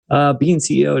Being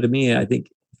CEO to me, I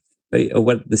think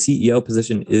what the CEO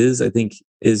position is, I think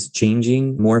is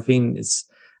changing, morphing. It's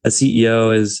a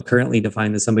CEO is currently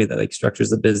defined as somebody that like structures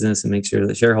the business and makes sure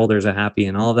the shareholders are happy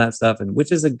and all of that stuff, and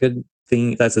which is a good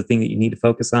thing. That's the thing that you need to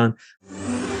focus on.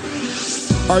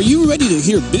 Are you ready to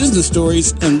hear business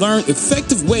stories and learn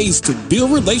effective ways to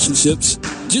build relationships,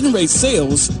 generate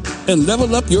sales, and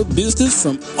level up your business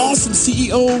from awesome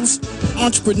CEOs,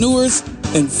 entrepreneurs,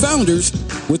 and founders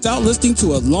without listening to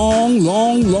a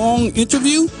long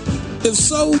interview? If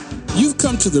so, you've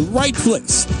come to the right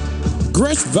place.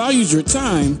 Gresh values your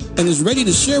time and is ready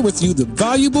to share with you the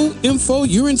valuable info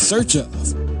you're in search of.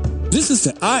 This is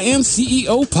the I Am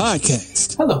CEO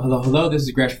podcast. Hello. This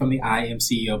is Gresh from the I Am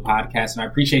CEO podcast, and I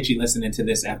appreciate you listening to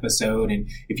this episode. And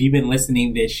if you've been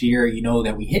listening this year, you know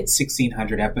that we hit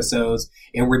 1,600 episodes,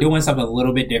 and we're doing something a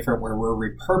little bit different where we're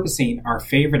repurposing our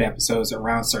favorite episodes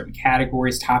around certain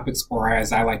categories, topics, or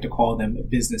as I like to call them,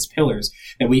 business pillars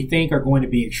that we think are going to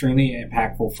be extremely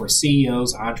impactful for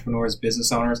CEOs, entrepreneurs, business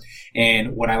owners,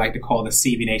 and what I like to call the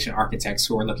CV Nation architects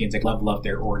who are looking to level up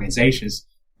their organizations.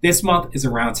 This month is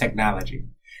around technology.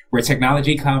 We're a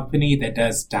technology company that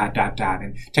does ...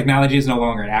 And technology is no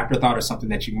longer an afterthought or something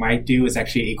that you might do. It's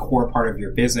actually a core part of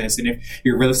your business. And if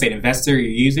you're a real estate investor,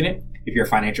 you're using it. If you're a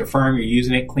financial firm, you're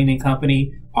using it. Cleaning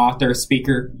company, author,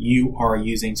 speaker, you are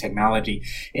using technology.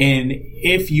 And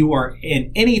if you are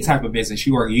in any type of business,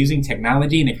 you are using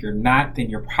technology. And if you're not, then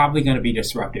you're probably going to be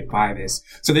disrupted by this.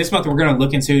 So this month, we're going to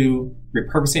look into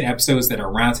repurposing episodes that are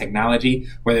around technology,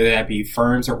 whether that be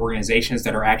firms or organizations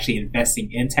that are actually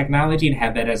investing in technology and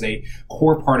have that as a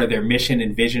core part of their mission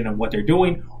and vision of what they're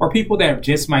doing, or people that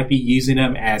just might be using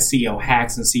them as CEO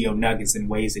hacks and CEO nuggets in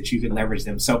ways that you can leverage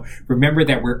them. So remember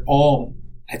that we're all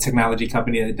a technology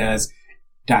company that does ...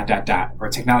 or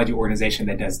a technology organization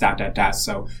that does ...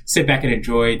 So sit back and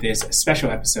enjoy this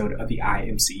special episode of the I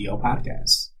Am CEO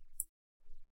podcast.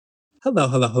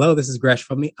 Hello. This is Gresh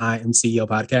from the I Am CEO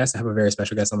podcast. I have a very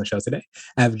special guest on the show today.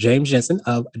 I have James Jensen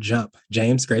of Jump.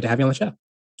 James, great to have you on the show.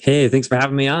 Hey, thanks for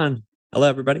having me on. Hello,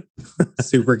 everybody.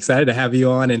 Super excited to have you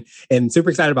on and super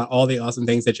excited about all the awesome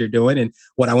things that you're doing. And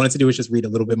what I wanted to do is just read a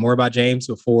little bit more about James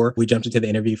before we jumped into the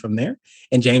interview from there.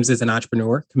 And James is an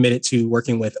entrepreneur committed to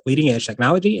working with leading edge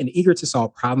technology and eager to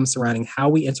solve problems surrounding how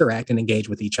we interact and engage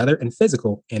with each other in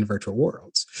physical and virtual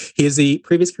worlds. He is the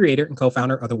previous creator and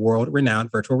co-founder of the world-renowned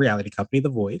virtual reality company, The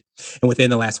Void. And within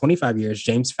the last 25 years,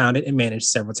 James founded and managed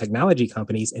several technology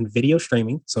companies in video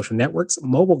streaming, social networks,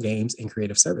 mobile games, and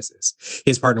creative services.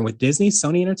 He has partnered with Disney,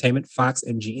 Sony Entertainment, Fox,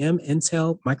 MGM,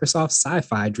 Intel, Microsoft,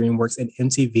 Sci-Fi, DreamWorks, and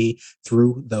MTV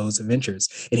through those ventures.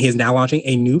 And he is now launching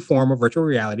a new form of virtual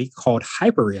reality called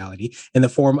hyperreality in the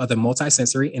form of the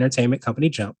multi-sensory entertainment company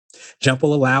Jump. Jump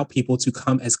will allow people to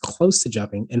come as close to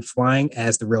jumping and flying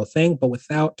as the real thing, but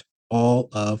without all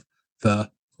of the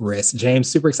risk. James,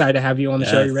 super excited to have you on the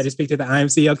show. You ready to speak to the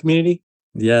IMCO community?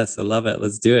 Yes, I love it.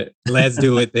 Let's do it. Let's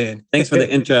do it then. Thanks for the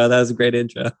intro. That was a great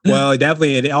intro. Well,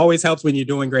 definitely. It always helps when you're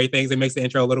doing great things. It makes the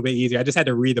intro a little bit easier. I just had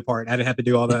to read the part. I didn't have to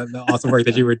do all the awesome work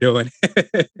that you were doing.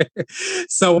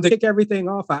 So to kick everything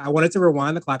off, I wanted to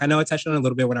rewind the clock. I know I touched on it a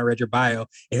little bit when I read your bio and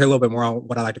hear a little bit more on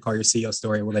what I like to call your CEO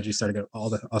story. We'll let you start to get all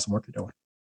the awesome work you're doing.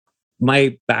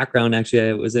 My background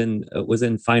actually was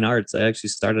in fine arts. I actually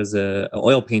started as an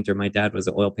oil painter. My dad was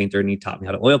an oil painter and he taught me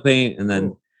how to oil paint. And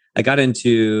then I got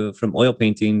from oil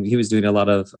painting. He was doing a lot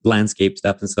of landscape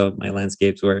stuff. And so my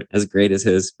landscapes weren't as great as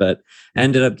his, but I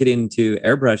ended up getting into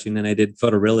airbrushing and I did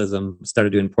photorealism, started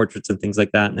doing portraits and things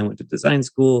like that. And I went to design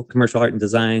school, commercial art and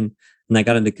design. And I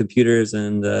got into computers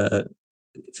and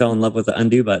fell in love with the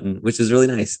undo button, which is really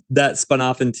nice. That spun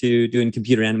off into doing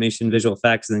computer animation, visual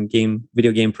effects, and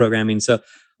video game programming. So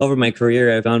over my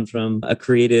career, I've gone from a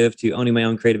creative to owning my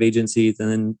own creative agency,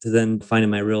 to then finding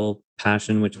my real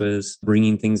passion, which was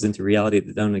bringing things into reality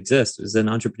that don't exist as an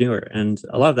entrepreneur. And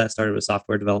a lot of that started with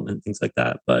software development, things like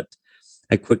that. But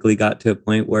I quickly got to a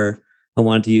point where I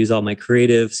wanted to use all my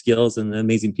creative skills and the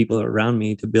amazing people around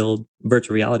me to build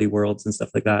virtual reality worlds and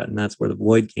stuff like that. And that's where The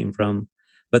Void came from.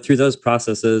 But through those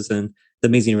processes and the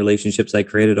amazing relationships I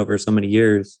created over so many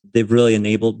years, they've really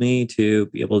enabled me to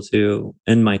be able to,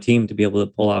 and my team to be able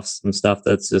to pull off some stuff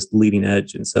that's just leading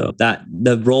edge. And so that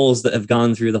the roles that have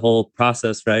gone through the whole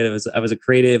process, right? I was a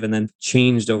creative and then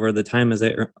changed over the time as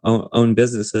I own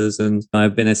businesses. And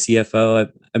I've been a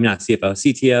CFO, I'm not CFO,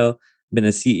 CTO, been a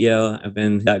CEO, I've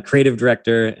been a creative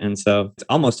director. And so it's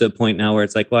almost to a point now where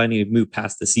it's like, well, I need to move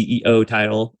past the CEO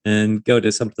title and go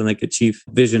to something like a chief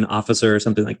vision officer or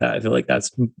something like that. I feel like that's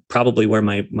probably where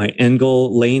my end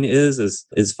goal lane is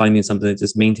finding something that's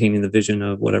just maintaining the vision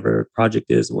of whatever project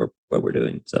is or what we're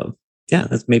doing. So yeah,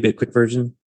 that's maybe a quick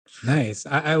version. Nice.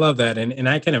 I love that. And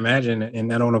I can imagine,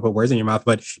 and I don't want to put words in your mouth,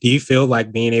 but do you feel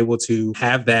like being able to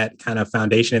have that kind of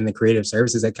foundation in the creative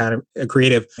services, that kind of a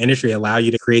creative industry allow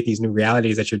you to create these new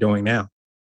realities that you're doing now?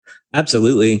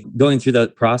 Absolutely. Going through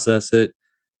that process,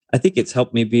 I think it's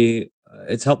helped me be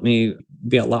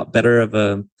a lot better of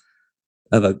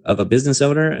a business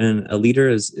owner and a leader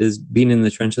is being in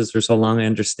the trenches for so long. I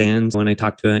understand when I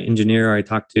talk to an engineer or I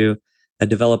talk to a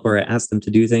developer, I ask them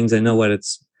to do things. I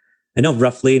know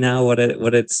roughly now what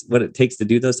it takes to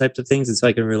do those types of things. And so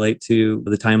I can relate to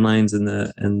the timelines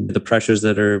and the pressures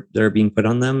that are being put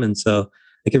on them. And so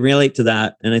I can relate to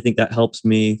that. And I think that helps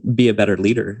me be a better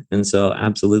leader. And so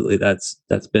absolutely that's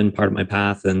been part of my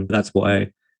path. And that's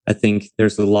why I think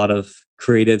there's a lot of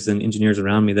creatives and engineers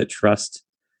around me that trust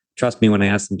me when I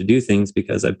ask them to do things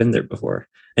because I've been there before.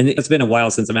 And it's been a while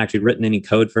since I've actually written any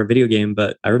code for a video game,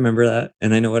 but I remember that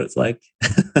and I know what it's like.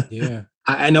 Yeah.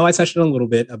 I know I touched on a little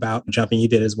bit about jumping. You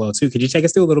did as well too. Could you take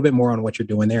us through a little bit more on what you're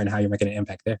doing there and how you're making an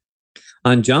impact there?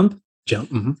 On Jump? Jump.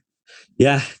 Mm-hmm.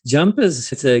 Yeah, Jump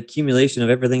it's an accumulation of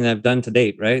everything that I've done to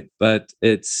date, right? But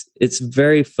it's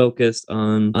very focused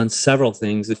on several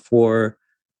things.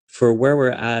 For where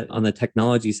we're at on the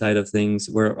technology side of things,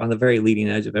 we're on the very leading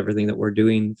edge of everything that we're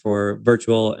doing for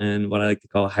virtual and what I like to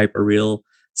call hyper real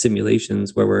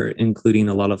simulations, where we're including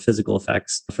a lot of physical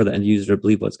effects for the end user to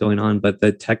believe what's going on. But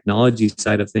the technology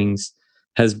side of things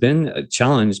has been a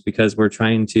challenge because we're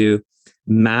trying to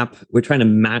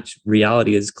match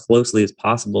reality as closely as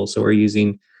possible. So we're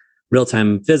using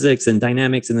real-time physics and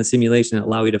dynamics in the simulation that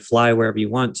allow you to fly wherever you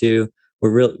want to.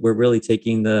 We're really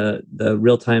taking the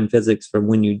real-time physics from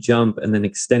when you jump and then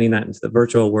extending that into the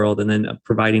virtual world and then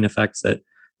providing effects that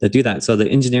do that. So the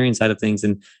engineering side of things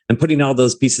and putting all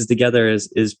those pieces together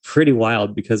is pretty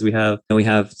wild because we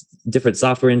have different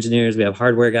software engineers, we have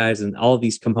hardware guys, and all of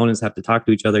these components have to talk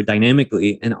to each other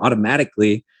dynamically and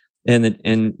automatically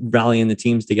and rallying the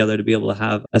teams together to be able to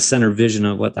have a center vision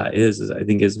of what that is I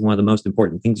think is one of the most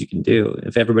important things you can do.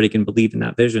 If everybody can believe in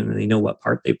that vision and they know what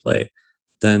part they play,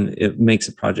 then it makes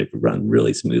a project run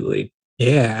really smoothly.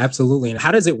 Yeah, absolutely. And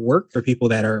how does it work for people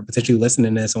that are potentially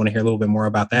listening to this? I want to hear a little bit more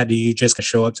about that. Do you just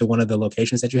show up to one of the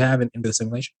locations that you have and do the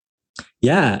simulation?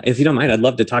 Yeah, if you don't mind, I'd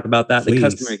love to talk about that. Please. The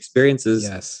customer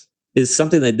experiences is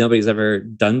something that nobody's ever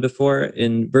done before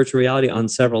in virtual reality on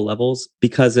several levels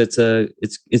because it's a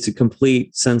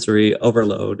complete sensory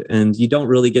overload and you don't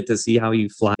really get to see how you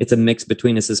fly. It's a mix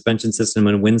between a suspension system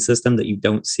and a wind system that you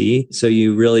don't see. So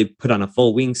you really put on a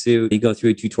full wingsuit. You go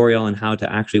through a tutorial on how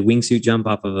to actually wingsuit jump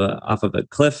off of a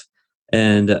cliff,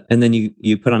 and then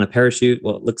you put on a parachute.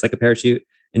 Well, it looks like a parachute,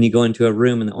 and you go into a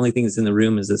room, and the only thing that's in the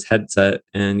room is this headset,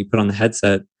 and you put on the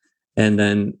headset, and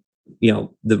then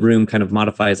the room kind of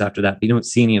modifies after that, but you don't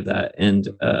see any of that. And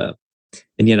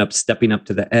you end up stepping up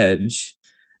to the edge.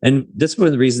 And this is one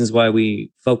of the reasons why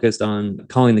we focused on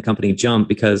calling the company Jump,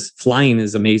 because flying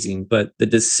is amazing, but the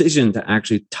decision to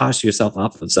actually toss yourself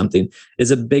off of something is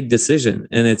a big decision.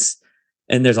 And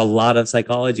there's a lot of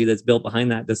psychology that's built behind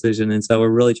that decision. And so we're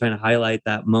really trying to highlight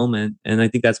that moment. And I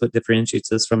think that's what differentiates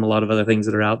us from a lot of other things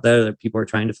that are out there that people are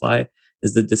trying to fly,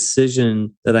 is the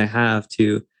decision that I have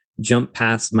to jump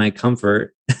past my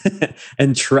comfort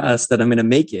and trust that I'm going to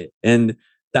make it. And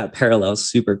that parallel is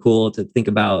super cool to think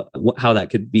about how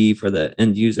that could be for the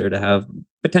end user to have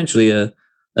potentially a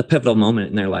pivotal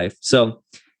moment in their life. So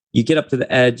you get up to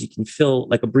the edge, you can feel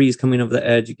like a breeze coming over the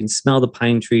edge, you can smell the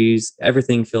pine trees,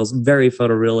 everything feels very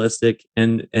photorealistic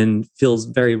and feels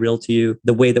very real to you.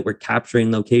 The way that we're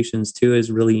capturing locations too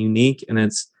is really unique,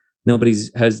 and nobody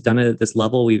has done it at this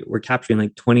level. We're capturing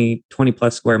like 20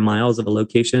 plus square miles of a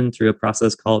location through a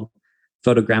process called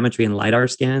photogrammetry and LiDAR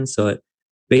scans. So it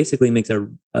basically makes a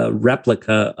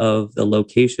replica of the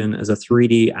location as a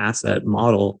 3D asset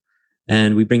model.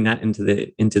 And we bring that into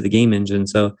the game engine.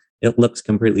 So it looks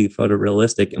completely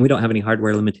photorealistic, and we don't have any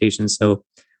hardware limitations. So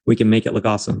we can make it look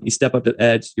awesome. You step up to the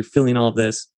edge, you're feeling all of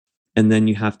this, and then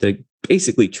you have to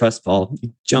basically trust fall.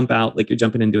 You jump out like you're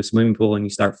jumping into a swimming pool and you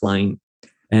start flying.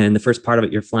 And the first part of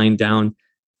it, you're flying down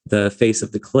the face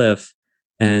of the cliff,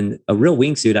 and a real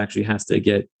wingsuit actually has to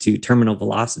get to terminal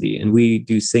velocity. And we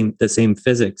do the same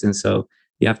physics. And so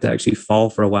you have to actually fall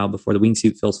for a while before the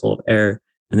wingsuit fills full of air.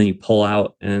 And then you pull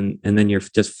out and then you're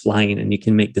just flying and you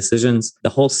can make decisions. The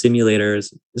whole simulator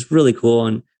is really cool.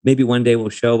 And maybe one day we'll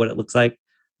show what it looks like,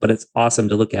 but it's awesome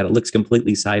to look at. It looks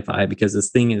completely sci-fi because this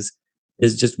thing is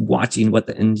just watching what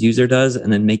the end user does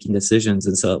and then making decisions.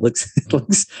 And so it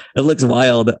looks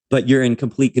wild, but you're in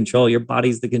complete control. Your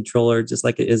body's the controller, just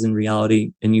like it is in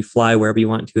reality. And you fly wherever you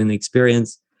want to in the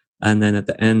experience. And then at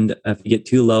the end, if you get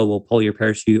too low, we'll pull your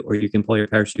parachute, or you can pull your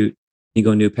parachute. You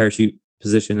go into a parachute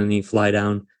position and you fly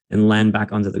down and land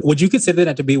back onto the. Would you consider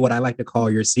that to be what I like to call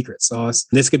your secret sauce?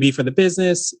 This could be for the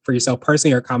business, for yourself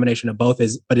personally, or a combination of both.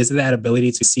 But is it that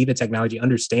ability to see the technology,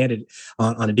 understand it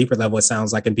on a deeper level, it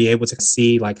sounds like, and be able to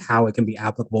see like how it can be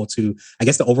applicable to, I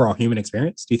guess, the overall human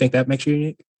experience? Do you think that makes you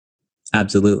unique?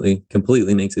 Absolutely.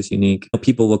 Completely makes us unique.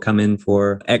 People will come in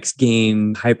for X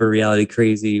game, hyper reality,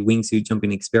 crazy wingsuit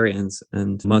jumping experience.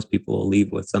 And most people will leave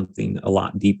with something a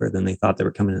lot deeper than they thought they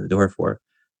were coming in the door for.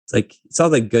 It's like, it's all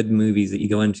the good movies that you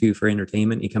go into for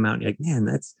entertainment. You come out and you're like, man,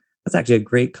 that's actually a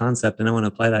great concept. And I want to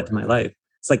apply that to my life.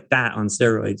 It's like that on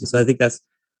steroids. So I think that's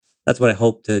what I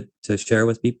hope to share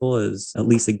with people, is at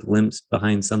least a glimpse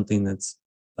behind something that's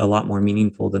a lot more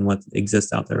meaningful than what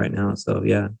exists out there right now. So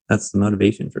yeah, that's the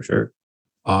motivation for sure.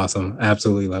 Awesome.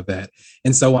 Absolutely love that.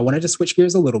 And so I wanted to switch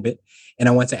gears a little bit, and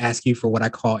I want to ask you for what I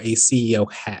call a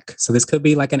CEO hack. So this could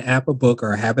be like an app, a book,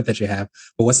 or a habit that you have,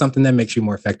 but what's something that makes you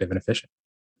more effective and efficient?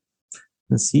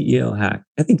 The CEO hack,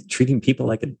 I think treating people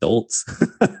like adults.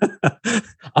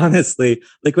 Honestly,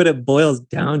 like when it boils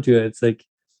down to it, it's like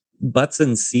butts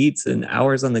and seats and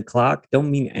hours on the clock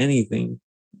don't mean anything.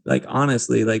 Like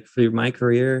honestly, like for my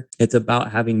career, it's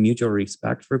about having mutual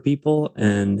respect for people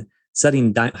and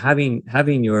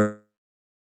having your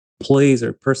employees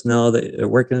or personnel that are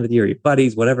working with you or your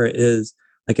buddies, whatever it is,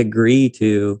 like agree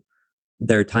to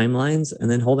their timelines and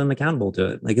then hold them accountable to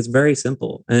it. Like it's very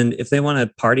simple. And if they want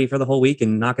to party for the whole week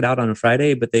and knock it out on a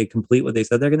Friday, but they complete what they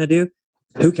said they're going to do,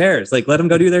 who cares? Like let them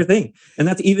go do their thing. And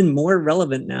that's even more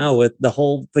relevant now with the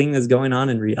whole thing that's going on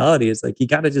in reality. Is like, you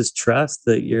got to just trust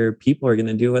that your people are going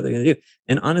to do what they're going to do.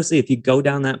 And honestly, if you go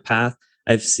down that path,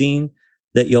 I've seen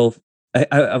that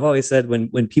I've always said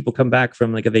when people come back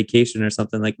from like a vacation or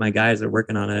something, like my guys are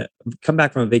working on it, come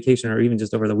back from a vacation or even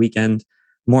just over the weekend,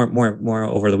 more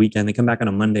over the weekend, they come back on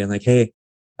a Monday and like, hey,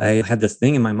 I had this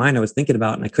thing in my mind I was thinking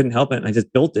about and I couldn't help it. And I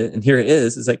just built it. And here it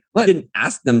is. It's like, well, I didn't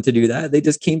ask them to do that. They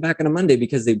just came back on a Monday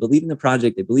because they believe in the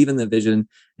project. They believe in the vision,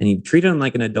 and you treat them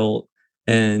like an adult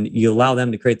and you allow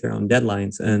them to create their own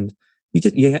deadlines. And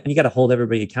you got to hold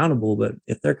everybody accountable. But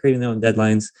if they're creating their own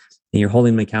deadlines and you're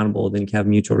holding them accountable, then you can have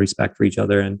mutual respect for each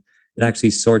other. And it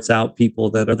actually sorts out people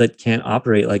that can't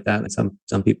operate like that. And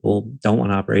some people don't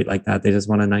want to operate like that. They just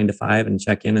want a 9 to 5 and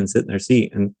check in and sit in their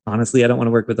seat. And honestly, I don't want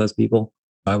to work with those people.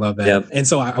 I love that. Yep. And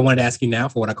so I wanted to ask you now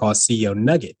for what I call a CEO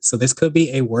nugget. So this could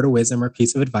be a word of wisdom or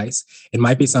piece of advice. It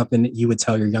might be something that you would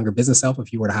tell your younger business self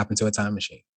if you were to hop into a time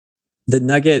machine. The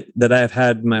nugget that I've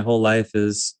had my whole life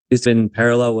it's been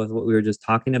parallel with what we were just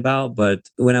talking about. But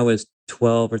when I was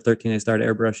 12 or 13, I started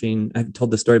airbrushing. I've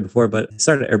told this story before, but I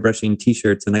started airbrushing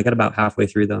t-shirts and I got about halfway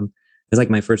through them. It was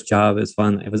like my first job. It was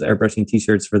fun. It was airbrushing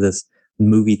t-shirts for this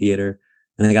movie theater.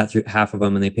 And I got through half of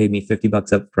them and they paid me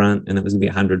 $50 up front, and it was gonna be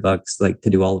 $100 like to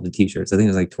do all of the t-shirts. I think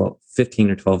it was like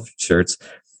 15 or 12 shirts.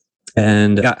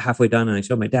 And I got halfway done and I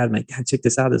showed my dad, check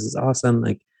this out. This is awesome.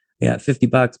 Like, I got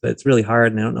 $50, but it's really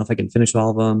hard. And I don't know if I can finish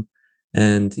all of them.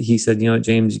 And he said, you know what,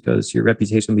 James, he goes, your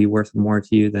reputation will be worth more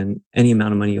to you than any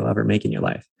amount of money you'll ever make in your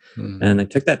life. And I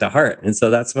took that to heart. And so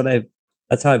that's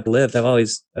how I've lived. I've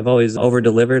always over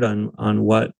delivered on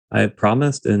what I've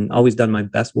promised and always done my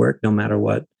best work no matter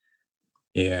what.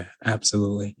 Yeah,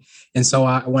 absolutely. And so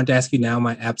I want to ask you now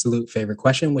my absolute favorite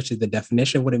question, which is the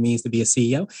definition of what it means to be a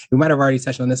CEO. We might have already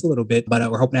touched on this a little bit,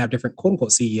 but we're hoping to have different quote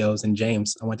unquote CEOs. And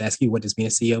James, I want to ask you, what does being a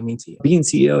CEO mean to you? Being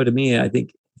CEO to me, I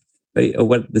think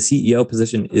what the CEO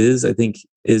position is, I think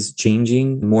is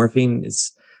changing, morphing.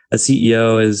 A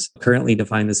CEO is currently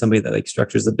defined as somebody that like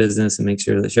structures the business and makes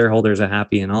sure that shareholders are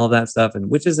happy and all of that stuff. And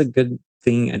which is a good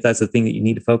thing. That's the thing that you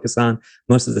need to focus on.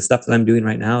 Most of the stuff that I'm doing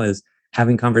right now is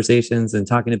having conversations and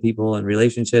talking to people and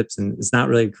relationships. And it's not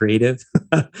really creative.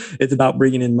 It's about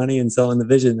bringing in money and selling the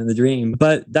vision and the dream.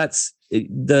 But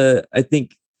I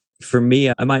think for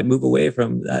me, I might move away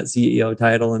from that CEO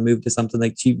title and move to something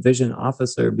like Chief Vision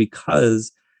Officer,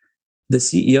 because the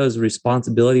CEO's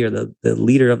responsibility, or the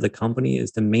leader of the company,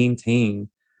 is to maintain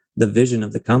the vision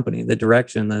of the company, the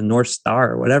direction, the North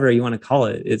Star, whatever you want to call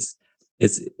it. It's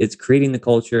creating the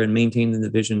culture and maintaining the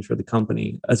vision for the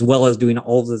company, as well as doing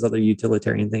all of those other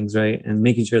utilitarian things, right? And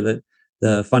making sure that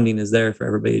the funding is there for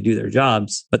everybody to do their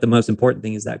jobs. But the most important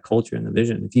thing is that culture and the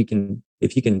vision.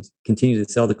 If you can continue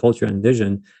to sell the culture and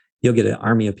vision, you'll get an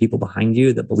army of people behind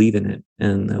you that believe in it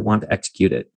and want to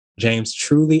execute it. James,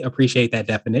 truly appreciate that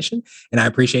definition. And I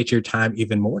appreciate your time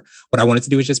even more. What I wanted to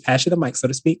do is just pass you the mic, so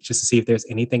to speak, just to see if there's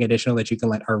anything additional that you can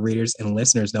let our readers and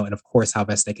listeners know. And of course, how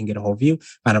best they can get a hold of you,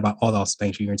 find out about all those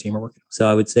things you and your team are working on. So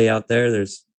I would say out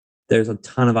there's a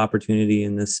ton of opportunity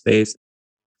in this space.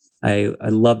 I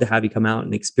love to have you come out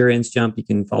and experience jump. You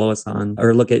can follow us on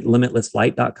or look at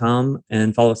limitlessflight.com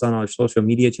and follow us on our social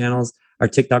media channels. Our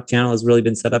TikTok channel has really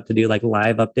been set up to do like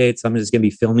live updates. So I'm just going to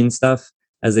be filming stuff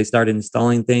as they start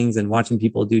installing things and watching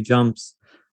people do jumps.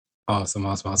 Awesome.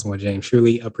 Well, James,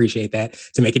 truly appreciate that.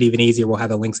 To make it even easier, we'll have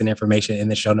the links and information in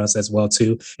the show notes as well,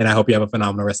 too. And I hope you have a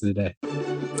phenomenal rest of the day.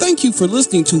 Thank you for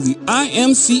listening to the I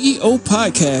Am CEO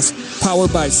podcast,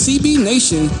 powered by CB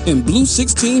Nation and Blue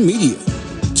 16 Media.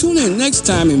 Tune in next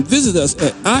time and visit us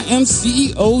at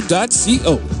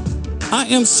IAM1693.co. I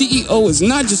Am CEO is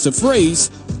not just a phrase,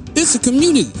 it's a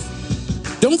community.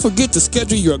 Don't forget to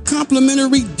schedule your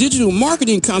complimentary digital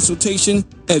marketing consultation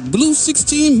at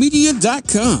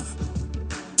blue16media.com.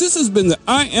 This has been the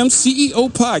I Am CEO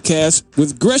podcast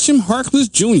with Gresham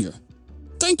Harkless Jr.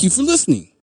 Thank you for listening.